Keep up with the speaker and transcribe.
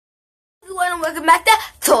welcome back to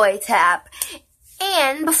Toy Tap.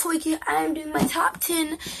 And before we get, I'm doing my top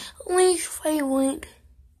 10 least favorite.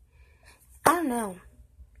 I don't know.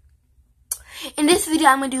 In this video,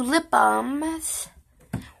 I'm gonna do lip balms.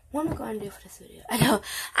 What am I gonna do for this video? I know.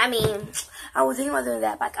 I mean, I was thinking about doing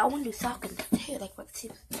that, but I want to do Sockins too. Like what?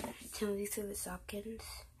 Some of these are the Sockins.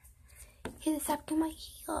 Here's the Sopkin right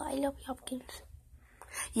here. I love Sopkins.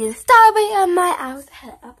 Yeah, strawberry on my eyes. I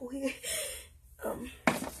had an apple here.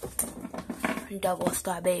 Double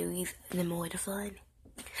strawberries and then more to fun.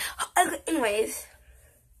 Okay, anyways,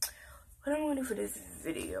 what am I gonna do for this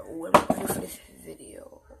video?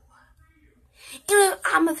 You know,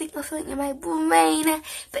 I'm gonna think of something in my brain.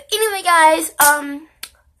 But anyway, guys,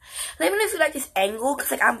 let me know if you like this angle,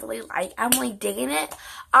 cause like I'm really digging it.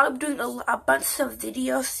 I'll be doing a bunch of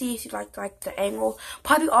videos. See if you like the angle.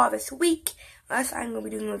 Probably all this week. Unless I'm gonna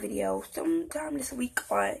be doing a video sometime this week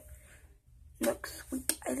or next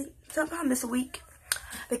week. I think sometime this week,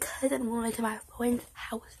 because I'm going to my friend's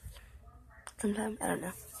house. Sometime, I don't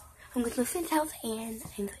know. I'm going to my friend's house and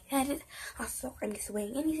I'm excited. Also, I'm just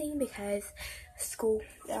wearing anything because school,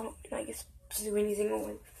 I don't just do anything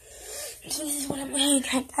on. So this is what I'm wearing.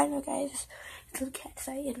 I know, guys. It's a cat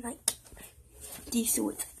side and like these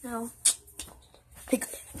suits. No,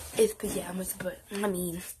 it's pajamas, but I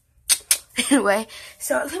mean, anyway.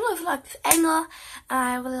 So let me know if you like this angle.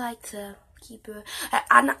 I really like to keep it.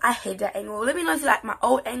 I hate that angle. Let me know if you like my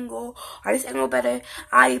old angle or this angle better.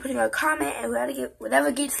 I'll be putting a comment, and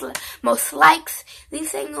whatever gets most likes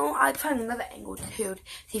this angle, I'll try another angle too.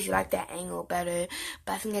 See if you like that angle better.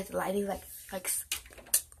 But I think that the lighting like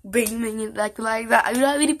beaming and like that. I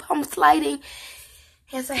really pump lighting.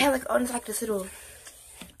 And so I have on this little.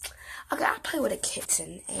 Okay, I play with a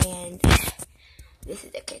kitten, and this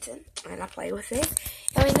is the kitten, and I play with it.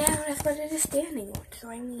 And right now that's what it is standing on. So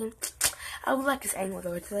I mean, I would like this angle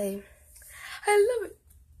though today. I love it.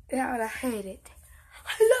 Yeah, and I hate it.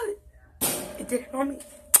 I love it. It did it on me.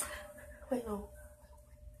 Wait, no.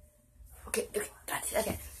 Okay, got it.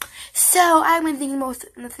 Okay. So I've been thinking most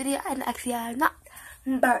in this video, and actually I'm not,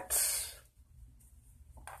 but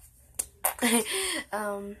I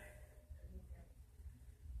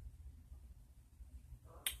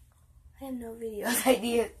have no videos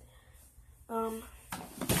ideas.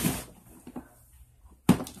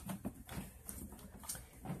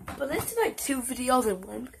 But let's do like 2 videos in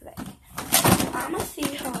one, because I'm gonna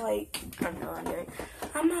see how I don't know I'm doing.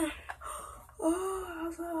 How do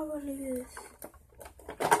I do this?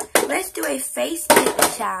 Let's do a face paint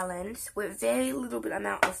challenge with very little bit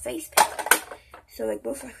amount of face paint. So like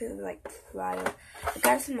most likely like prior. I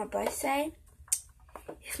got this on my birthday.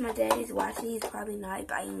 If my daddy's watching, he's probably not,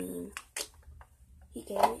 but I mean, he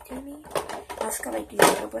gave it to me. I was gonna do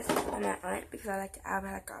little brushes on my aunt because I have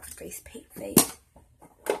like a face paint face.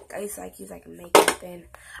 I used to use makeup, and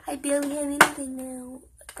I barely have anything now.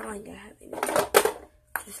 I don't have anything.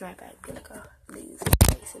 Just my bad, like a loose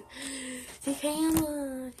face. And the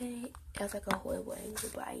camera, okay. That's like a horrible angle,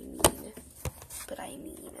 but I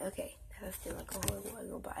mean, okay. That's still like a horrible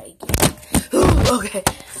angle, but I get okay.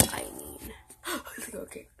 I mean,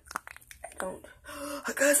 okay.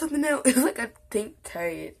 I got something else. It's like a pink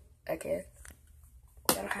turret. Okay.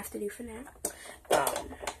 That'll have to do for now.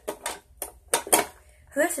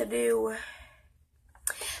 Let's do.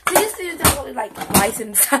 So this video is not really like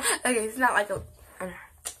licensed. Okay, it's not like a. I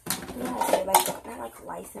don't know how to say not like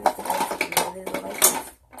licensed.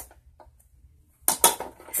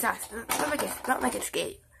 It's not like a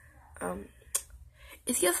skate.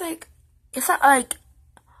 It's just like it's not like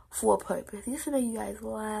for a purpose. Just to make you guys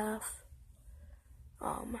laugh.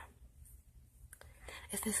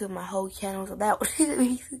 If this is my whole channel, so that was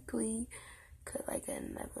basically, cause like I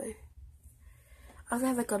also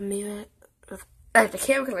have like a mirror, like the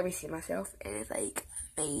camera can let me see myself, and it's like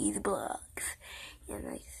maze blocks, and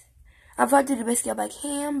nice. I'll try to do the best job I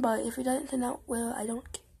can, but if it doesn't turn out well, I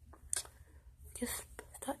don't just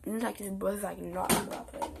start. Like this bus like not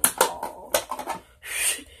properly at all.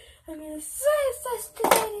 I mean, it's so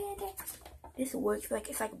stupid. This works like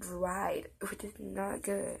it's like dried, which is not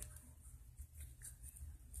good.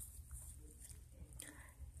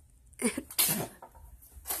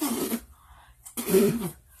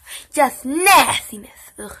 Just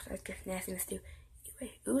nastiness. Ugh, that's just nastiness too.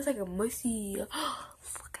 Anyway, it was like a mushy.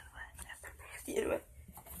 Fuck, that's not nasty. Anyway,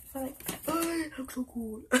 I'm so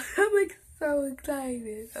cool. I'm like so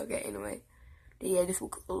excited. Okay, anyway, yeah, this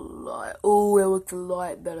looks a lot. Oh, it looks a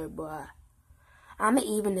lot better, but I'm gonna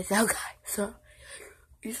even this out, guys. So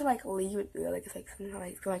you just like leave it there, like it's like something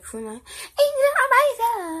like it's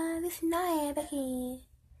not okay.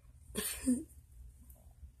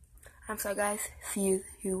 I'm sorry, guys. See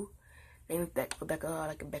you name is Rebecca,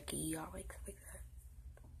 like a Becky, or like that.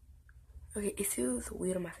 Okay, it feels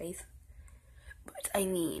weird on my face. But I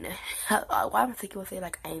mean, why am I thinking say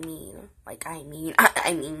like I mean?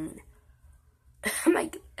 I'm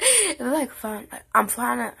like, it's like fun. Like, I'm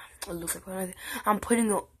trying to. It looks like fun. I'm putting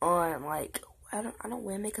it on. Like I don't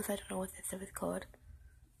wear makeup. So I don't know what that stuff is called.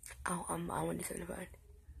 I want to do something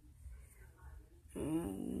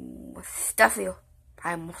fun. Stuffy.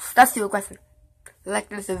 I'm stuffy question. Like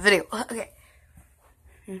this video. Okay.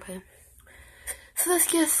 So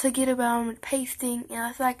let's just forget about pasting. And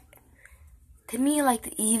it's like, to me, like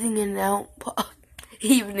the evening it out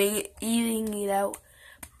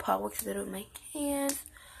part works better with my hands.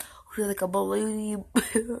 With like a beauty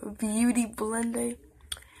blender.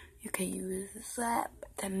 You can use that.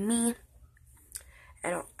 But to me,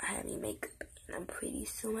 I don't have any makeup. And I'm pretty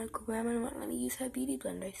sure my grandma won't let me use her beauty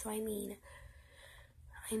blender. So I mean.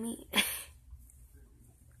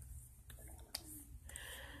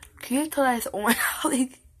 Can you tell that it's on?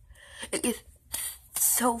 Like, it's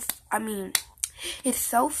so, it's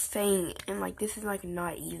so faint. And like, this is like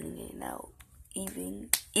not evening it out.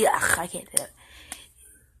 Yeah, I can't do that.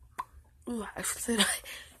 Ooh, I should say that.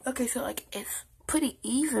 Okay, so like, it's pretty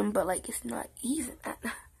even, but like, it's not even.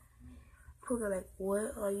 People are like,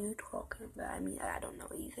 what are you talking about? I don't know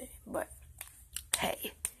either. But,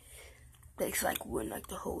 hey. It's like ruin like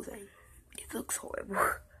the whole thing. It looks horrible.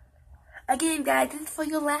 Again, guys, this is for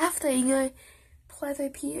your laughter and your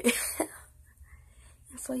pleasure here.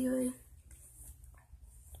 And for your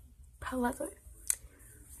pleasure.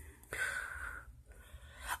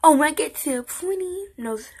 Oh, when I get to 20,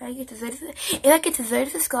 no, if I get to 30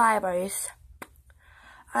 subscribers,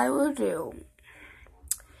 I will do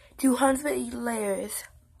 200 layers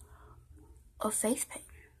of face paint.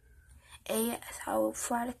 And yes, I will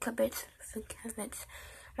try to convince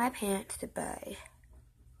my parents to buy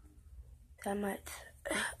that much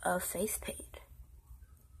of face paint.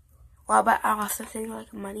 Well, but I also think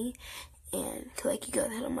like money and to like you guys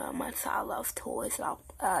know how much I love toys. So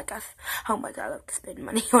how much I love to spend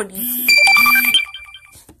money on YouTube.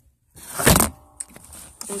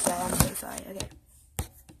 I'm so sorry. Okay,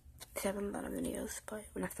 7 bottom videos, but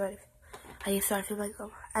when I started feeling like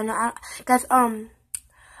guys I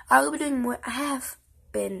will be doing more. I have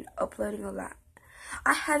been uploading a lot.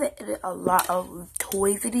 I haven't edited a lot of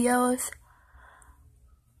toy videos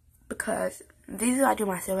because these I do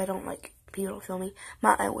myself. I don't like people don't film me.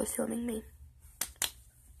 My aunt was filming me.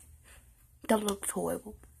 That looks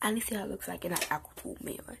horrible. I need to see how it looks like in an actual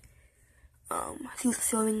mirror. She was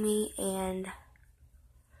filming me, and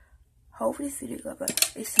hopefully this video goes up.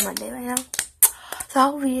 It's Monday right now, so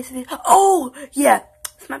hopefully this video. Oh yeah,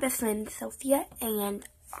 it's my best friend Sophia and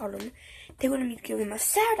Autumn. They're gonna be giving them a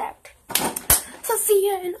shout out.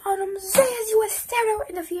 Sophia and Autumn, there's you a shout out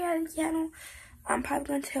in the video channel. I'm probably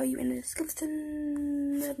gonna tell you in the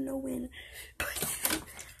description. I don't know when, but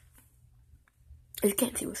you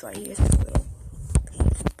can't see what's right here. It's a little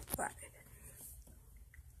piece. Sorry.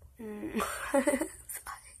 I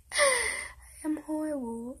am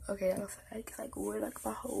horrible. Okay, that was like we're like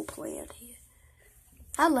my whole plan here.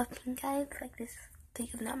 I love pink eyes like this.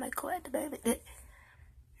 Pink is not my color at the moment.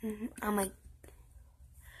 I'm like,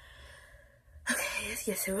 okay, let's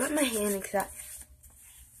get to rub my hand because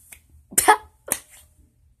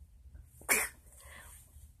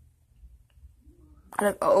I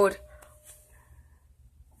look old.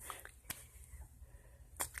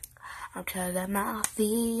 I'm telling my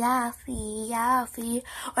fee. Or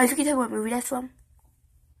if you can tell me what movie that's from.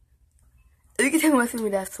 If you can tell me what movie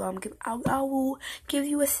that's from, I will give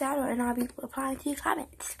you a shout out and I'll be replying to your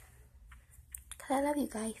comments. Cause I love you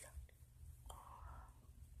guys.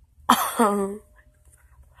 And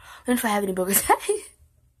if I have any boogers.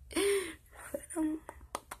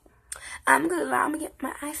 I'm gonna get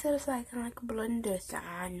my eyeshadow so I can like blend this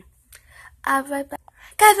on. I'll be right back.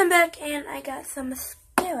 Guys, I'm back and I got some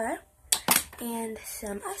mascara and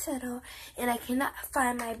some eyeshadow and I cannot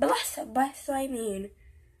find my blusher, so I mean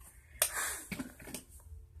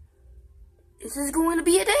this is going to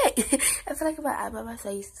be a day. I feel like if I blush,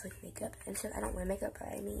 I used to like makeup and shit. I don't wear makeup, but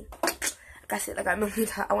I mean like I said, like I want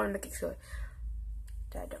to make it sure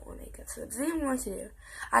that I don't wear makeup. So this is what I want to do.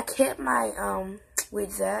 I kept my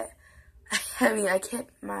with that. I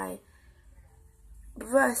kept my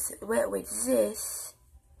brush wet with this,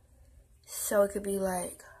 so it could be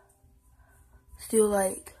like, still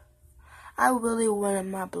like, I really wanted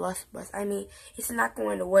my blush brush. I mean, it's not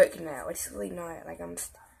going to work now. It's really not. Like,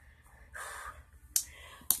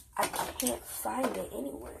 I can't find it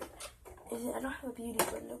anywhere. I don't have a beauty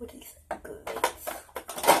blender, but it's good.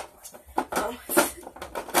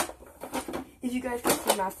 If you guys can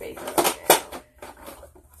see my face right now.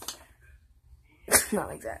 Not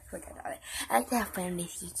like that. Look at that. I like to have fun on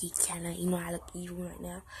this YouTube channel. You know I look evil right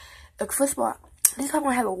now. Look, first of all, this is probably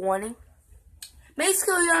gonna have a warning. May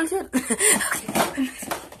scare young children.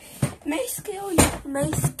 May scare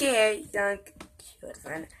young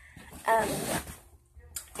children. And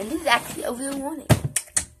this is actually a real warning.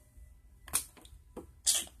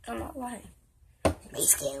 I'm not lying. May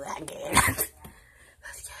scare young children.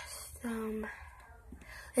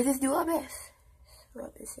 Let's just do our best.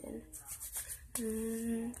 Rub this in.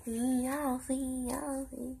 Y'all see.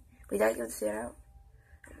 Wait, I give this out?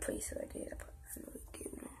 I'm pretty sure I did, but I know I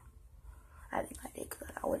did. I think I did because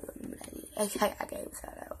I wouldn't remember that I did. I gave this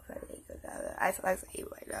out. I feel like saying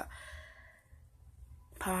right now.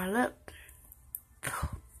 Put my lip.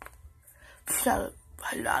 Shut up.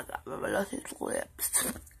 I lost his lips.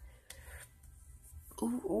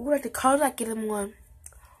 Ooh, like the colors like getting more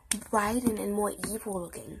bright and more evil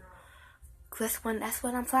looking. That's what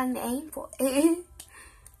I'm trying to aim for.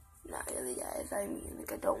 Not really, guys. I mean,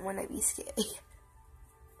 like, I don't want to be scary.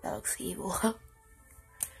 That looks evil.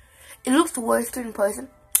 It looks worse in person.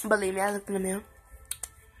 Believe me, I looked in the mirror.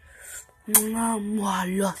 I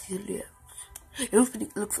lost your lips. It looked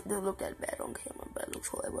that bad on camera, but it looks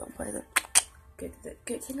horrible in person.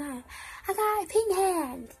 Good tonight. I got pink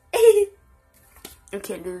hands. I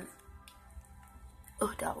can't do.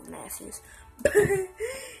 Oh, that was nasty.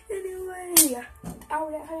 Anyway, I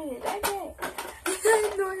would have heard it. Okay.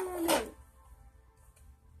 I know you want to.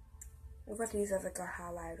 I'm about to use it as like a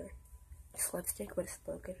highlighter. It's lipstick, but it's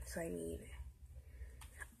broken, so I need it.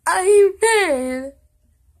 I'm dead.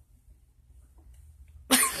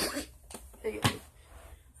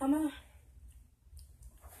 I'm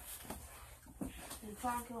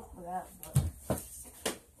trying to go for that, but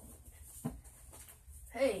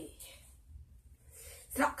hey,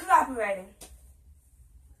 stop collaborating.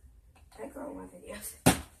 I go on my videos.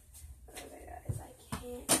 Guys, I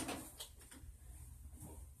can't.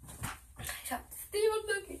 Stop stealing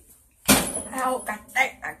cookies. Oh, God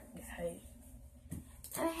dang. I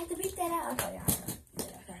had to beat that out. I'm sorry.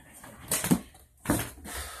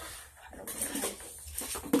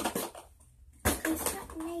 It's not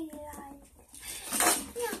ladylike.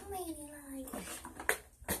 Not ladylike.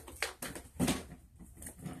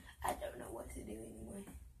 I don't know what to do anyway.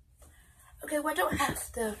 Okay, well, I don't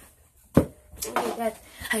have to. Okay, guys.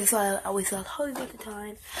 I always felt horrible at the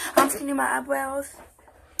time. I'm just gonna do my eyebrows.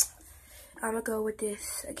 I'm gonna go with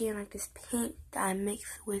this again, like this pink that I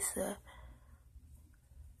mixed with the.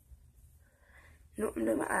 No, I'm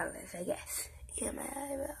doing my eyelash, I guess. Yeah, my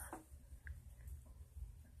eyebrow.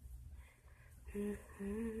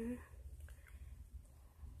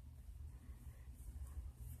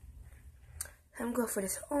 I'm going for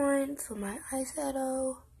this orange for my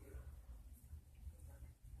eyeshadow.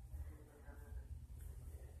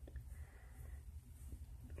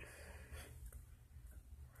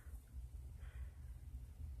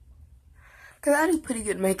 Cause I do pretty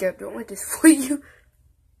good makeup. Don't want this for you.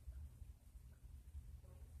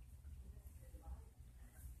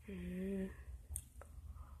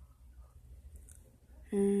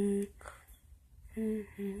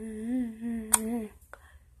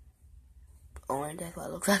 Orange, that's what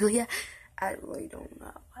it looks like. Yeah, I really don't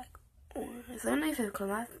know. Like orange. Sometimes it's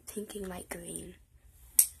because I'm thinking like green.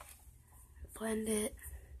 Blend it.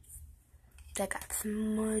 That got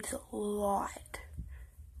smudged a lot.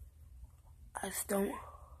 I just don't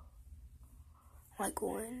like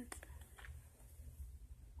orange.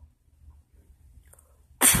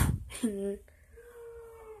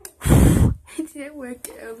 It didn't work.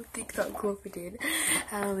 I don't think so confident.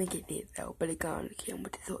 I don't think it did though, but it got on the camera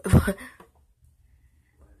with this one.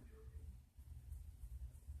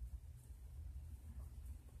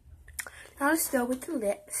 I'll just go with the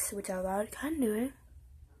lips, which I've already kind of doing.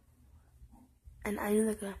 And I use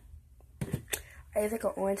like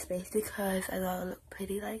an orange base because I thought it looked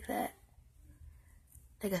pretty like that.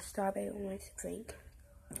 Like a strawberry orange drink.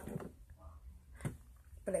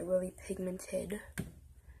 But like really pigmented.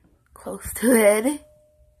 Close to it.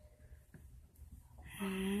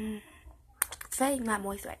 Saying not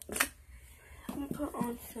moisturizing. I'm gonna put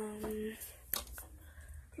on some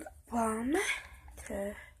lip balm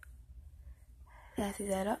to sassy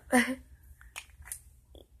that up.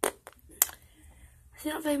 It's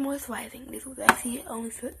not very moisturizing. This was actually only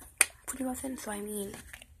 20%, so I mean,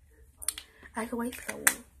 I could wait so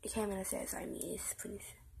long. It came in a set, so I mean, it's pretty.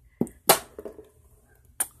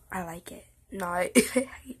 I like it. No, I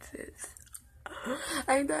hate this.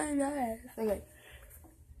 I'm dying, guys. Okay.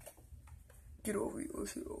 Get over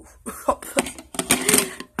yourself.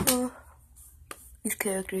 These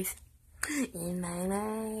characters. in my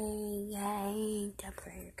mind. I'm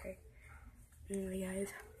playing, okay? Anyway, guys.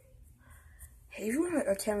 Hey, if you want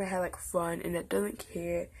a camera that have like fun and that doesn't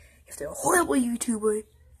care if they're a horrible YouTuber,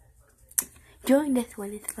 join this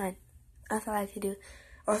one. It's fun. That's all I like to do.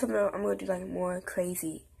 Also, I'm gonna do like more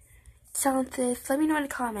crazy challenges. Let me know in the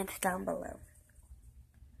comments down below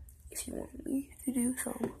if you want me to do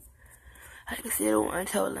some. I still don't want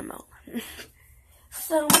to tell them out.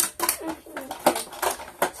 So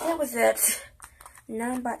that was it.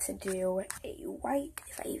 Now I'm about to do a white,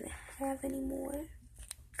 if I even have any more.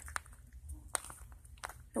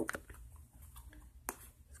 Nope.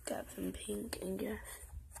 Got some pink and guess.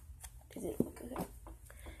 Does it look good?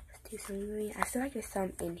 Let's do some green. I feel like there's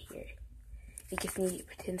some in here. It just needs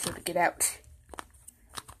potential to get out.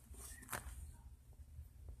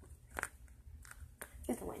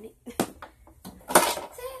 Just want it.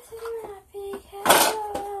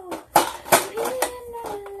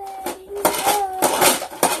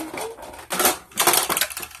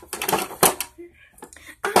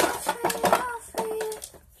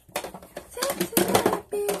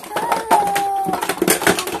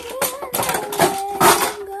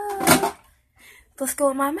 Let's go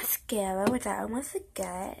with my mascara, which I almost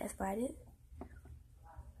forgot. That's about it.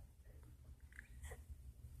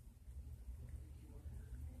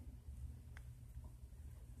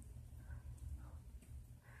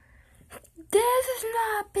 This is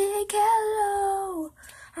not big hello.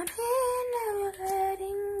 I'm here never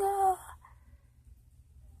letting go.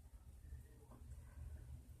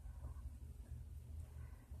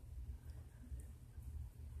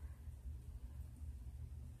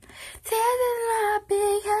 This is not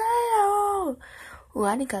big hello. Well,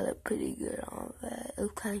 I think I look pretty good on that. It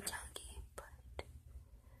was kind of chunky, but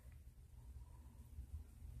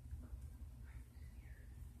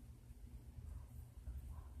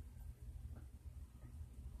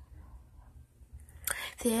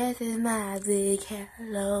this is my big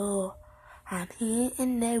hello. I'm here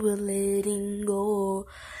and never letting go.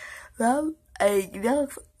 That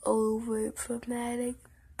looks over dramatic,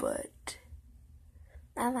 but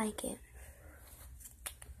I like it.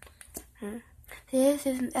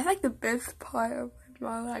 That's like the best part of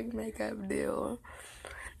my like makeup deal.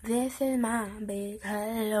 This is my big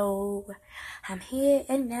hello. I'm here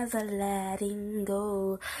and never letting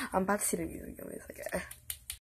go. I'm about to see the music. It's like